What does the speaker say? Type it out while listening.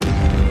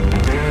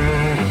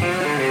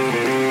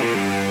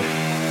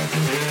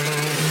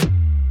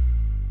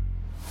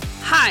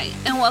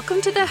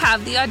welcome to the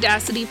Have the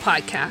Audacity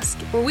podcast,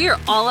 where we are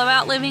all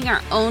about living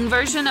our own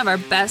version of our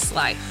best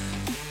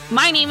life.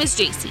 My name is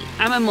JC.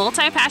 I'm a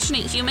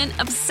multi-passionate human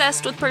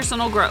obsessed with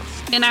personal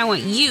growth, and I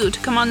want you to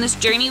come on this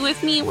journey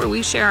with me where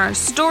we share our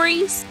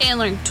stories and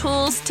learn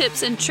tools,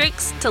 tips, and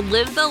tricks to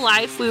live the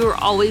life we were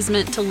always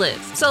meant to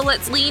live. So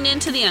let's lean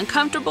into the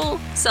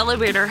uncomfortable,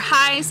 celebrate our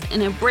highs,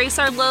 and embrace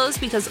our lows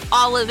because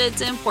all of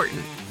it's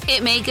important.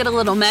 It may get a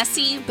little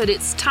messy, but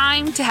it's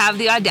time to have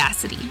the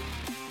audacity.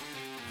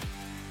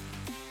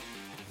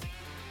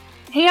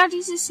 Hey,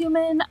 Audacious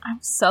Human. I'm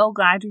so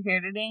glad you're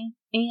here today,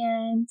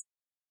 and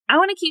I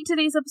want to keep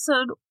today's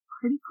episode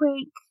pretty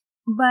quick,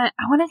 but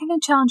I want to kind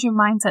of challenge your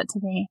mindset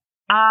today.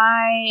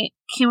 I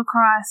came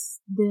across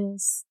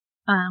this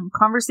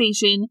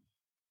conversation,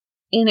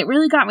 and it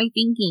really got me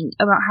thinking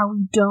about how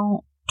we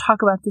don't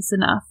talk about this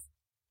enough.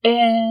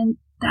 And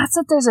that's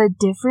that there's a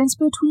difference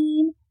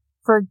between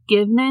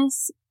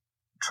forgiveness,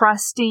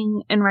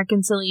 trusting, and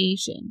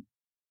reconciliation.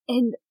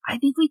 And I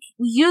think we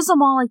use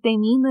them all like they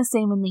mean the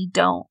same, and they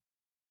don't.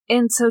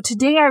 And so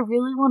today I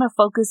really want to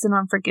focus in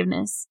on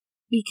forgiveness,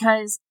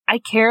 because I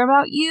care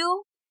about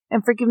you,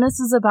 and forgiveness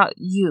is about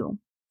you.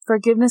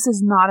 Forgiveness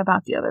is not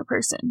about the other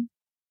person.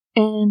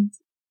 And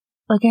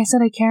like I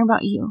said, I care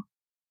about you,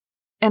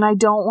 and I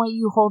don't want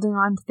you holding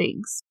on to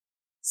things.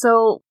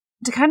 So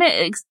to kind of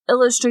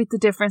illustrate the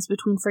difference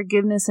between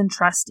forgiveness and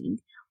trusting,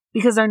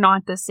 because they're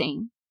not the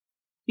same.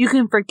 You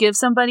can forgive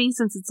somebody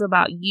since it's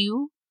about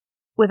you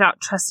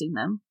without trusting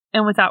them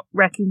and without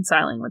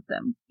reconciling with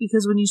them.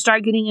 Because when you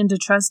start getting into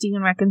trusting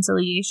and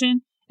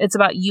reconciliation, it's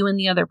about you and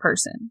the other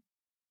person.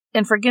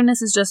 And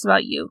forgiveness is just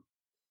about you.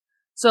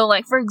 So,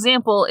 like, for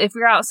example, if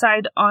you're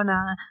outside on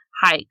a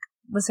hike,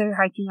 let's say you're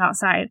hiking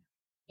outside,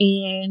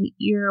 and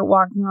you're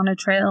walking on a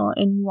trail,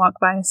 and you walk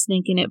by a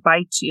snake and it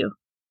bites you.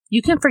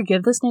 You can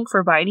forgive the snake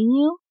for biting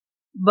you,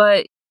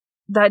 but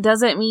that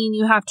doesn't mean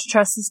you have to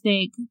trust the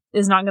snake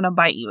is not going to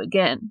bite you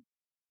again.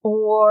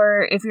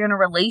 Or if you're in a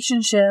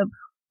relationship,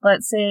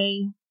 let's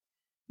say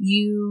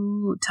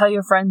you tell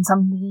your friend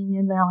something,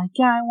 and they're like,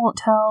 yeah, I won't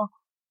tell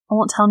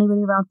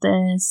anybody about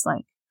this,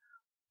 like,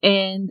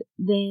 and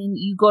then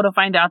you go to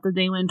find out that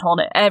they went and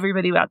told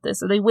everybody about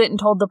this, or they went and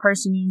told the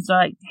person who's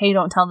like, hey,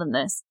 don't tell them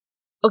this.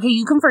 Okay,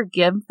 you can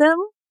forgive them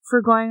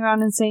for going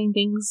around and saying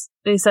things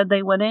they said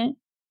they wouldn't,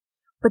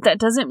 but that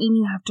doesn't mean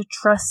you have to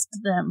trust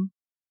them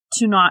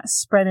to not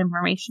spread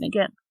information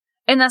again.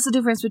 And that's the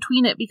difference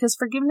between it, because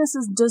forgiveness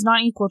does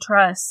not equal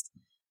trust.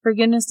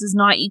 Forgiveness does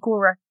not equal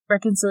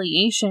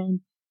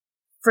reconciliation.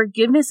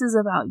 Forgiveness is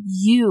about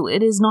you.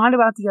 It is not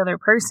about the other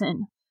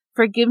person.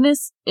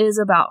 Forgiveness is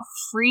about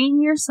freeing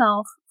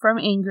yourself from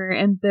anger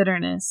and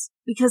bitterness,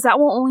 because that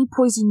will only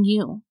poison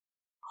you.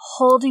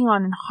 Holding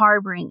on and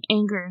harboring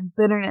anger and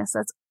bitterness,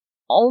 that's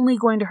only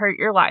going to hurt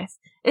your life.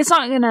 It's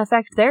not going to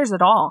affect theirs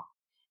at all.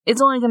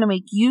 It's only going to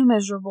make you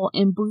miserable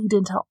and bleed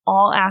into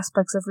all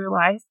aspects of your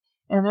life,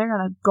 and they're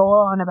going to go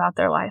on about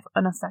their life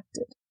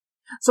unaffected.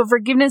 So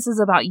forgiveness is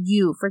about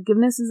you.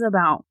 Forgiveness is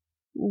about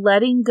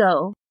letting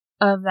go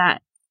of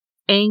that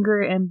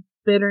anger and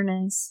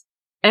bitterness,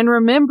 and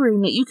remembering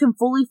that you can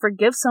fully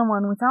forgive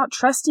someone without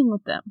trusting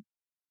with them.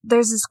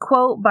 There's this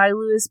quote by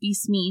Lewis B.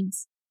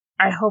 Smedes.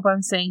 I hope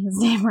I'm saying his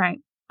name right,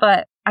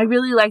 but I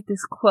really like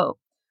this quote.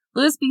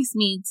 Lewis B.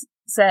 Smedes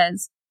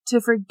says, to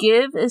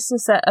forgive is to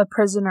set a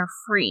prisoner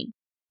free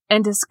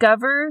and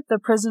discover the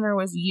prisoner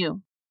was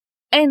you.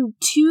 And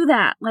to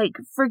that, like,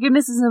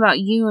 forgiveness isn't about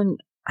you, and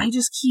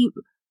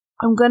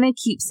I'm going to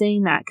keep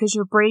saying that because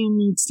your brain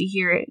needs to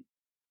hear it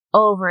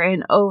over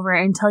and over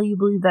until you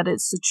believe that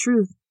it's the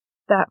truth,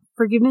 that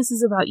forgiveness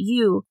is about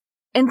you.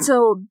 And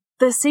so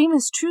the same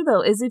is true,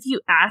 though, is if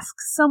you ask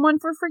someone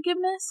for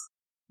forgiveness,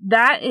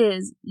 that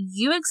is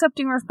you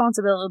accepting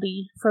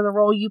responsibility for the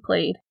role you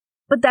played.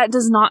 But that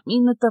does not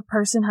mean that the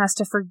person has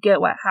to forget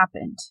what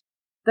happened.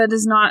 That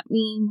does not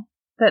mean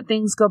that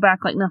things go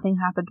back like nothing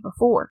happened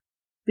before,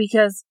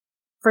 because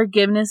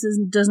forgiveness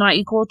does not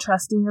equal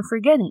trusting or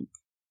forgetting.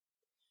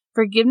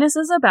 Forgiveness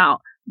is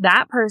about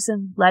that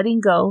person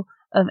letting go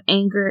of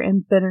anger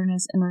and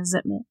bitterness and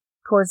resentment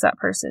towards that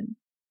person,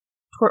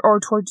 or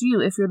towards you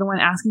if you're the one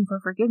asking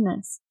for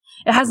forgiveness.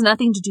 It has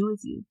nothing to do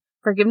with you.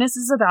 Forgiveness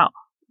is about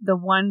the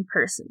one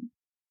person.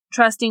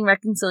 Trusting,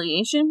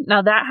 reconciliation,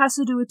 now that has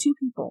to do with two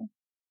people.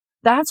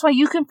 That's why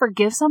you can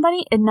forgive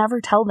somebody and never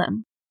tell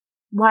them.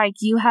 Like,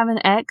 you have an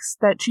ex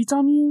that cheats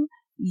on you,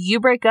 you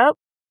break up,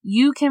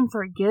 you can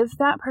forgive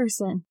that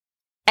person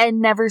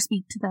and never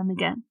speak to them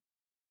again.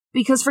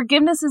 Because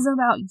forgiveness is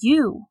about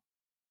you.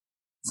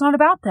 It's not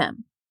about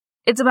them.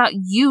 It's about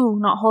you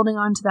not holding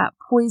on to that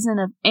poison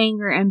of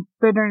anger and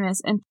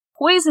bitterness and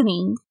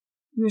poisoning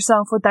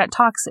yourself with that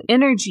toxic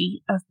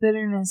energy of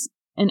bitterness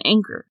and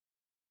anger.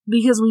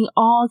 Because we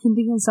all can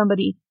think of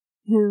somebody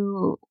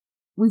who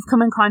we've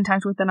come in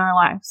contact with in our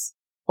lives,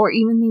 or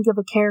even think of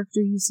a character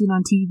you've seen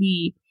on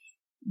TV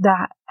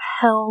that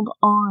held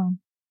on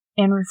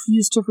and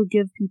refused to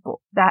forgive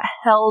people, that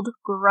held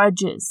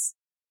grudges.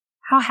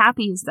 How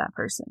happy is that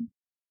person?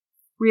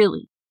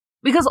 Really?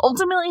 Because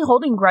ultimately,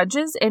 holding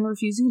grudges and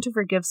refusing to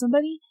forgive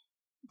somebody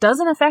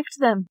doesn't affect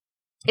them.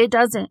 It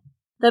doesn't.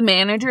 The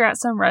manager at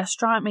some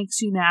restaurant makes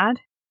you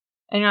mad,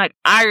 and you're like,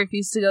 I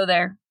refuse to go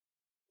there.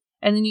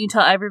 And then you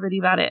tell everybody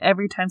about it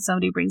every time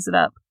somebody brings it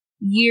up.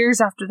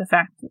 Years after the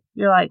fact,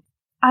 you're like,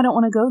 I don't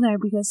want to go there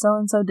because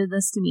so-and-so did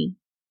this to me.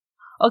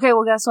 Okay,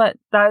 well, guess what?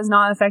 That is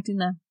not affecting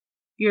them.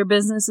 Your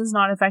business is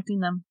not affecting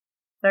them.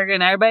 They're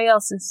getting everybody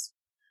else's.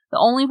 The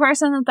only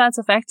person that that's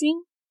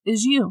affecting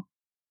is you.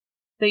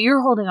 That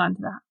you're holding on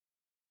to that.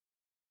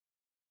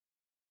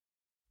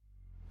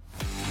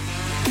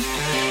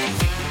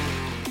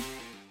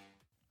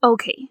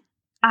 Okay,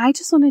 I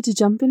just wanted to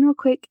jump in real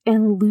quick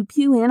and loop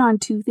you in on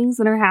 2 things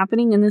that are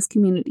happening in this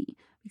community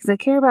because I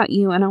care about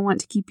you and I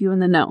want to keep you in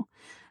the know.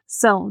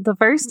 So the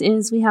first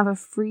is we have a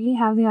free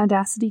Have the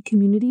Audacity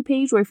community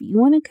page where if you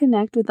want to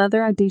connect with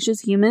other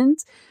audacious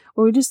humans,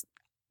 or we just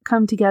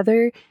come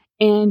together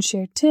and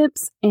share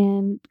tips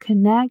and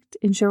connect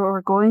and share what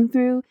we're going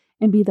through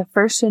and be the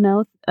first to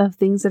know of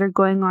things that are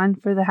going on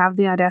for the Have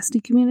the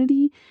Audacity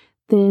community,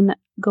 then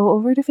go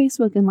over to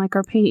Facebook and like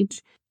our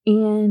page.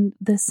 And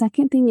the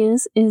second thing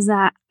is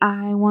that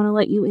I want to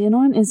let you in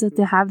on is that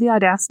the Have the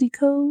Audacity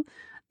code,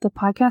 the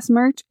podcast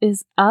merch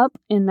is up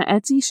in the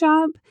Etsy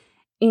shop.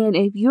 And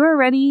if you're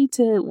ready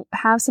to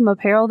have some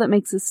apparel that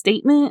makes a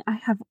statement, I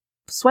have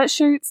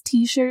sweatshirts,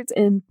 t-shirts,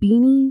 and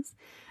beanies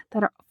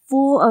that are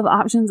full of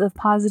options of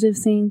positive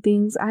saying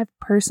things. I've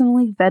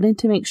personally vetted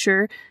to make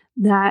sure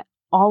that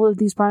all of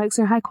these products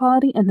are high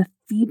quality, and the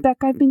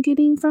feedback I've been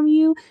getting from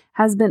you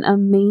has been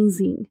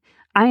amazing.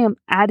 I am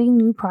adding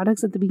new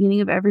products at the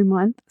beginning of every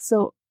month,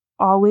 so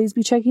always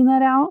be checking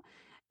that out.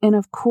 And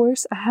of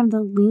course, I have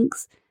the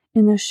links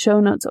in the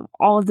show notes of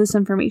all of this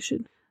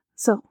information.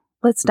 So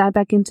let's dive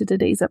back into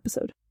today's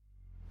episode.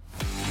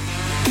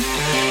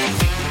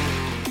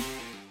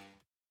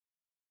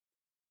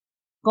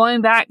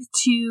 Going back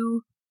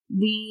to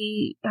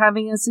the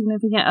having a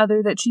significant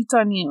other that cheats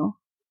on you,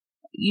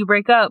 you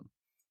break up,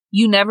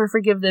 you never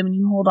forgive them and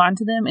you hold on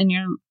to them and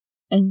you're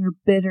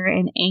bitter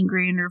and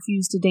angry and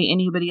refuse to date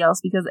anybody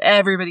else because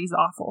everybody's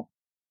awful.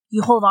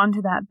 You hold on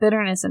to that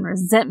bitterness and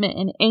resentment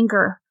and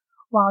anger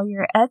while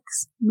your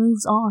ex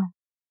moves on.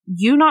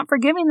 You not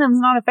forgiving them is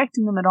not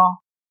affecting them at all.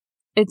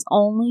 It's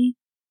only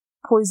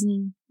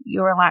poisoning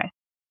your life.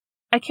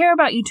 I care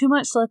about you too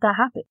much to let that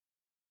happen.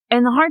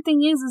 And the hard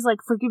thing is like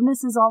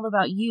forgiveness is all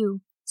about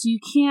you. So you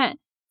can't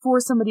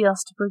force somebody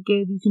else to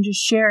forgive. You can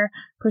just share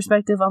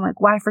perspective on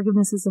like why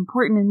forgiveness is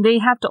important, and they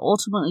have to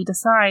ultimately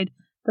decide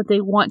that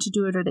they want to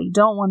do it or they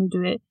don't want to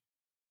do it.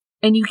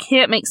 And you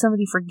can't make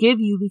somebody forgive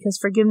you because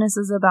forgiveness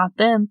is about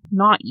them,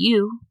 not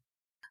you.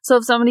 So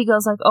if somebody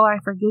goes like, oh, I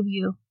forgive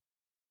you,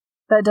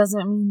 that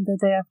doesn't mean that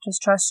they have to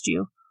trust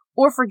you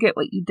or forget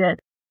what you did,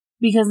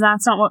 because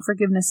that's not what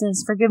forgiveness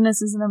is.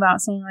 Forgiveness isn't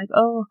about saying like,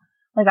 oh,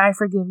 like I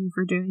forgive you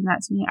for doing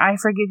that to me. I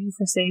forgive you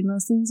for saying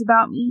those things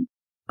about me.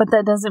 But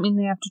that doesn't mean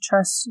they have to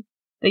trust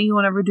that you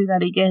won't ever do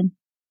that again.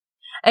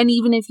 And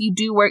even if you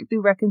do work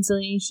through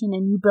reconciliation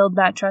and you build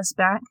that trust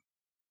back,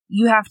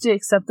 you have to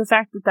accept the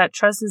fact that that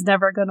trust is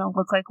never going to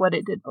look like what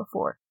it did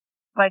before.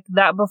 Like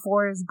that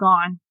before is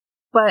gone.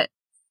 But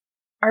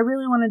I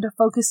really wanted to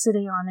focus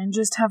today on and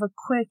just have a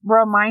quick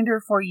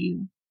reminder for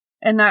you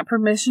and that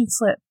permission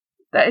slip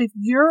that if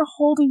you're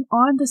holding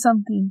on to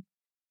something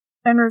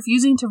and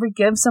refusing to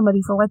forgive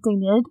somebody for what they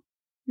did,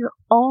 you're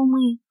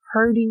only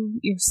hurting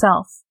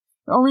yourself.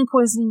 You're only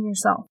poisoning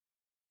yourself.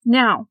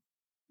 Now,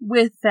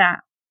 with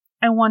that,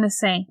 I want to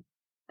say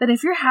that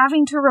if you're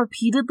having to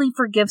repeatedly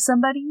forgive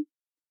somebody,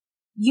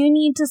 you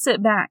need to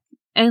sit back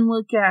and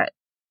look at,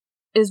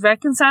 is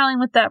reconciling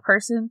with that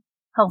person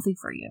healthy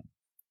for you?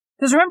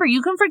 Because remember,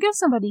 you can forgive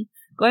somebody.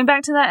 Going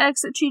back to that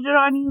ex that cheated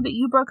on you that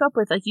you broke up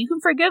with, like you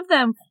can forgive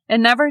them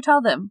and never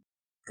tell them.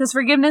 Because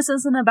forgiveness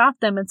isn't about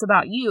them, it's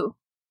about you.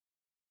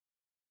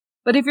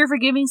 But if you're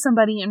forgiving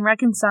somebody and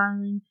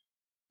reconciling,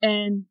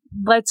 and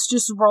let's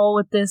just roll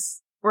with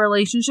this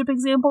relationship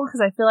example, because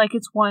I feel like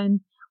it's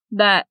one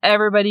that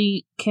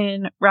everybody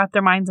can wrap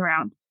their minds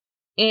around.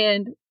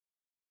 And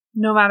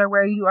no matter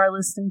where you are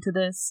listening to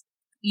this,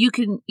 you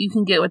can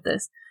get with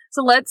this.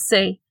 So let's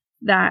say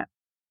that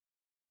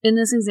in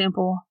this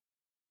example,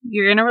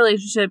 you're in a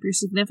relationship, your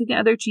significant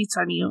other cheats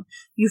on you,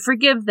 you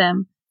forgive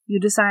them, you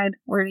decide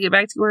we're going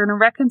to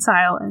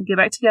reconcile and get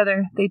back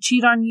together. They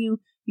cheat on you,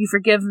 you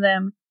forgive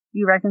them,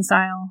 you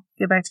reconcile,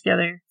 get back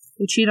together.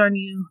 They cheat on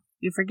you,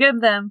 you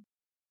forgive them,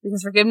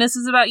 because forgiveness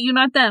is about you,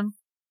 not them.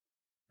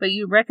 But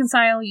you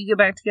reconcile, you get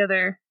back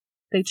together,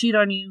 they cheat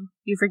on you,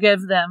 you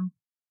forgive them.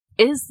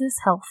 Is this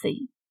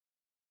healthy?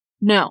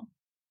 No,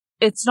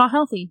 it's not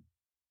healthy.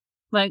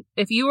 Like,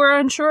 if you were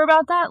unsure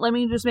about that, let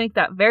me just make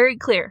that very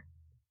clear.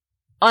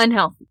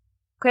 Unhealthy.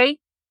 Okay?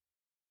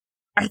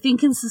 I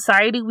think in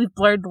society we've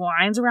blurred the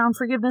lines around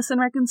forgiveness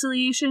and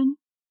reconciliation.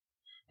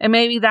 And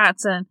maybe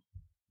that's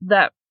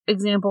that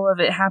example of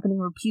it happening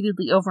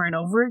repeatedly over and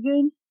over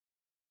again.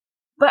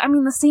 But I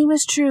mean, the same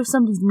is true if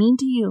somebody's mean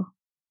to you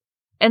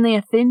and they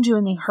offend you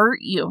and they hurt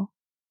you.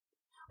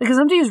 Because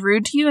somebody's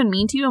rude to you and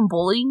mean to you and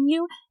bullying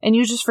you, and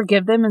you just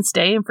forgive them and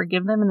stay and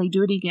forgive them, and they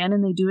do it again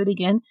and they do it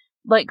again.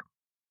 Like,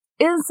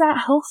 is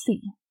that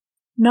healthy?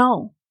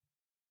 No.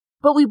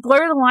 But we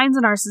blur the lines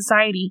in our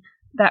society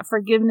that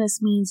forgiveness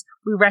means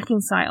we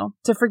reconcile.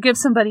 To forgive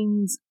somebody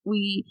means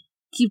we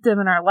keep them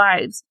in our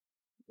lives.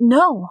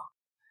 No.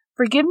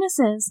 Forgiveness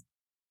is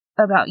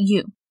about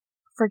you.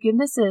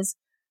 Forgiveness is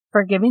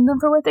forgiving them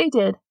for what they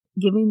did,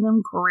 giving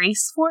them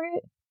grace for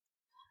it,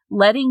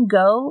 letting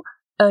go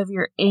of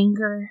your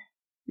anger,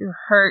 your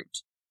hurt,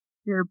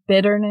 your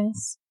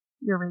bitterness,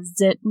 your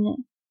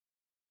resentment,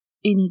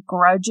 any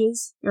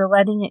grudges. You're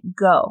letting it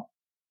go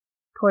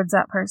towards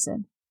that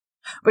person.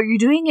 But you're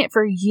doing it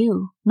for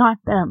you, not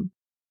them.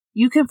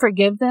 You can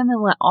forgive them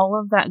and let all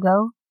of that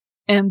go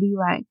and be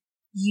like,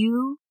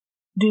 you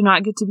do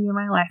not get to be in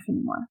my life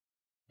anymore.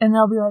 And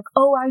they'll be like,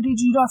 oh, why did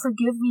you not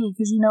forgive me?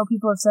 Because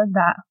people have said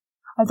that.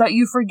 I thought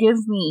you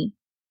forgive me.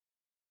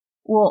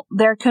 Well,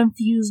 they're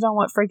confused on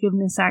what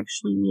forgiveness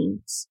actually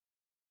means.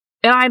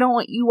 And I don't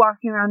want you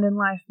walking around in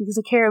life, because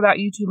I care about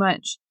you too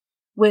much,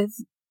 with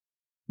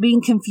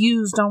being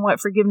confused on what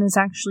forgiveness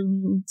actually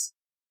means.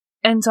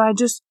 And so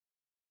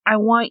I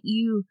want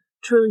you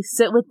to really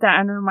sit with that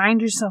and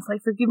remind yourself,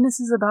 like, forgiveness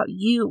is about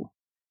you.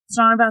 It's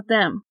not about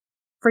them.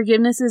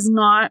 Forgiveness is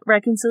not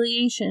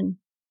reconciliation.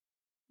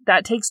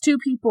 That takes two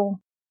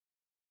people.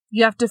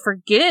 You have to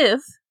forgive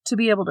to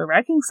be able to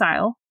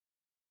reconcile,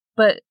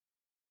 but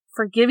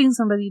forgiving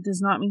somebody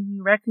does not mean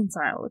you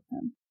reconcile with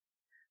them.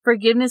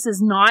 Forgiveness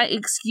is not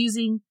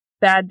excusing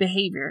bad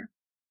behavior.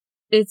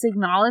 It's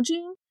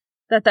acknowledging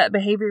that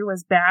behavior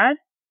was bad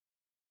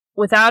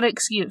without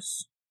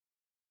excuse.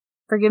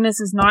 Forgiveness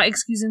is not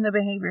excusing the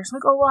behavior. It's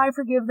like, oh, well, I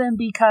forgive them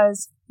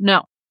because...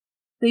 No,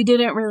 they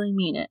didn't really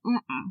mean it.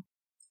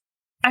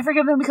 I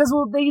forgive them because,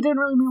 well, they didn't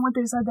really mean what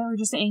they said. They were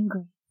just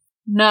angry.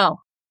 No,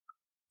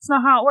 it's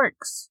not how it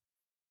works.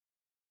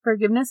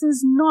 Forgiveness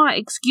is not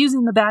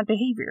excusing the bad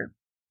behavior.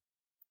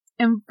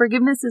 And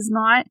forgiveness is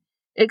not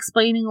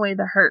explaining away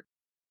the hurt.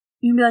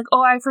 You can be like,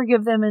 oh, I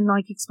forgive them, and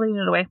explain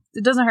it away.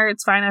 It doesn't hurt.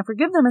 It's fine. I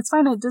forgive them. It's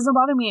fine. It doesn't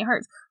bother me. It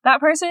hurts. That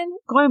person,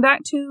 going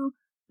back to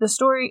the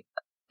story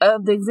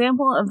of the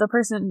example of the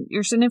person,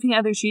 your significant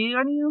other cheating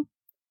on you,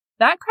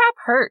 that crap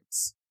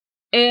hurts.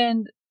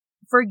 And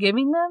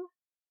forgiving them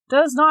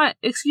does not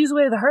excuse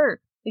away the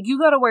hurt. You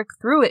gotta work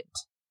through it.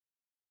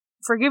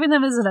 Forgiving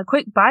them isn't a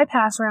quick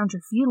bypass around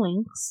your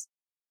feelings.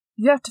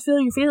 You have to feel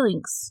your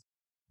feelings.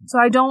 So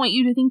I don't want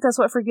you to think that's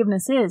what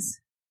forgiveness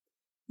is.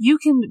 You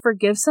can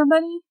forgive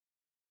somebody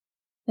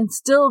and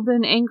still have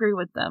been angry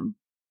with them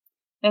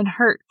and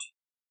hurt.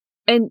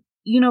 And,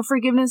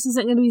 forgiveness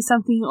isn't going to be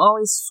something you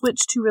always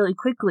switch to really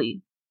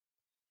quickly.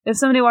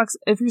 If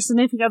your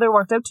significant other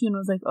walked up to you and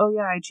was like, oh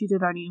yeah, I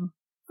cheated on you.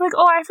 Like,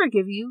 oh, I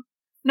forgive you.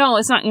 No,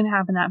 it's not going to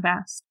happen that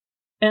fast.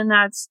 And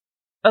that's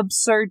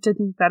absurd to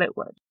think that it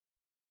would.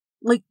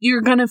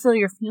 You're going to feel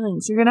your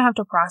feelings. You're going to have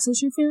to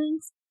process your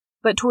feelings.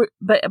 But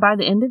by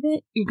the end of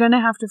it, you're going to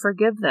have to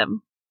forgive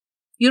them.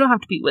 You don't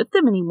have to be with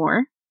them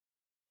anymore.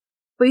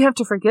 But you have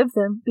to forgive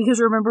them, because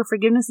remember,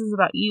 forgiveness is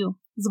about you.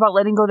 It's about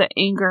letting go of that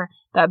anger,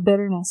 that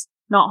bitterness,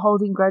 not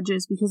holding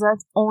grudges, because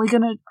that's only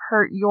going to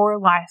hurt your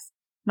life,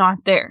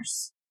 not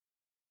theirs.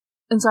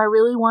 And so I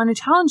really want to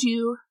challenge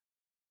you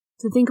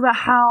to think about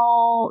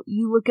how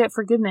you look at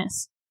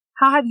forgiveness.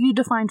 How have you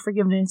defined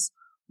forgiveness?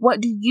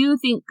 What do you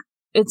think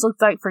it's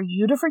looked like for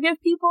you to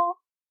forgive people?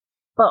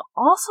 But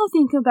also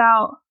think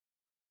about,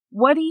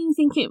 what do you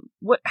think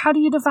how do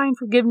you define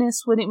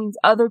forgiveness when it means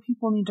other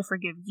people need to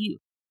forgive you?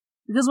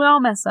 Because we all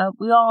mess up.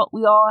 We all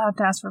have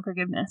to ask for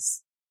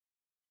forgiveness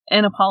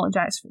and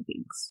apologize for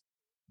things.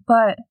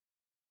 But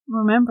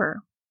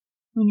remember,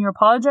 when you're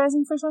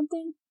apologizing for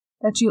something,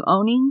 that's you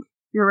owning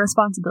your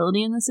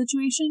responsibility in the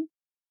situation.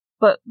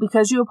 But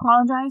because you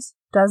apologize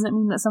doesn't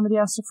mean that somebody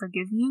has to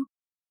forgive you.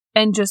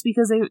 And just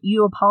because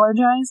you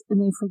apologize and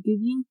they forgive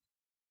you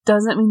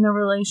doesn't mean the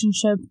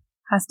relationship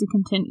has to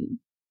continue.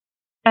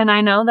 And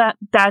I know that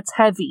that's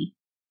heavy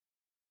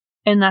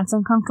and that's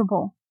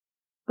uncomfortable,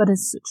 but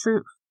it's the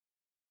truth.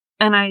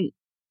 And I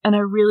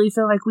really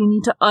feel like we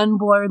need to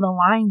unblur the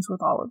lines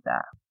with all of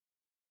that.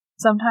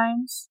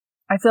 Sometimes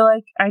I feel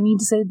like I need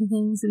to say the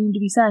things that need to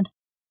be said.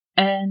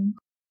 And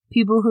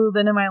people who have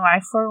been in my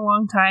life for a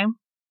long time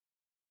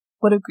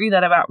would agree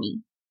that about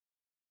me.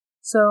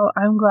 So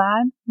I'm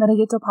glad that I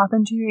get to pop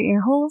into your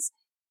ear holes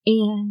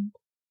and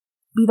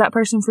be that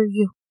person for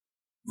you.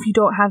 If you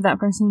don't have that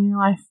person in your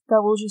life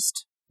that will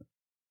just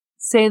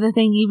say the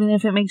thing even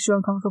if it makes you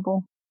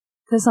uncomfortable.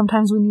 Because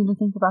sometimes we need to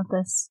think about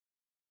this.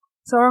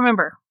 So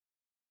remember,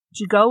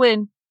 as you go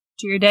in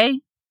to your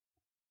day,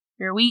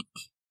 your week,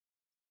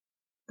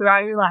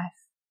 throughout your life,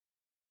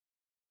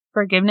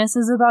 forgiveness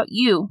is about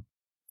you.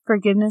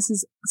 Forgiveness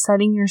is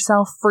setting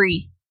yourself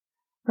free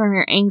from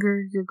your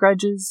anger, your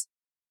grudges,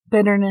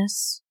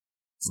 bitterness.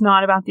 It's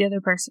not about the other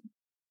person.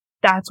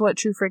 That's what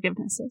true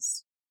forgiveness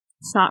is.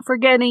 It's not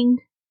forgetting.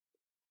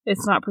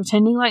 It's not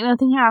pretending like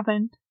nothing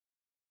happened.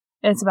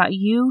 It's about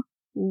you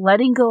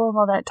letting go of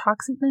all that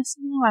toxicness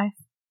in your life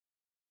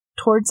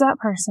towards that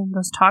person,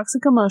 those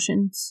toxic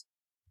emotions,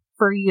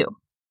 for you.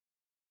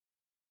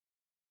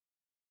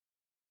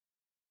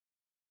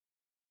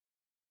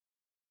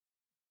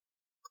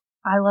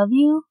 I love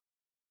you.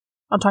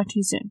 I'll talk to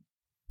you soon.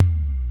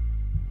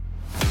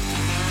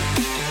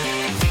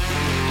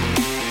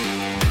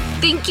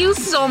 Thank you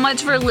so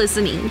much for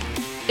listening.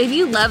 If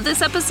you love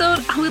this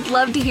episode, I would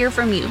love to hear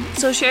from you.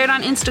 So share it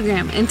on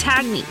Instagram and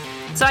tag me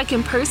so I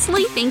can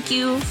personally thank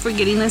you for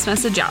getting this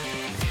message out.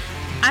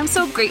 I'm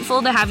so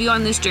grateful to have you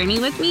on this journey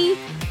with me.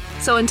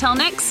 So until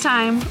next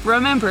time,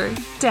 remember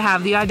to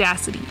have the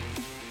audacity.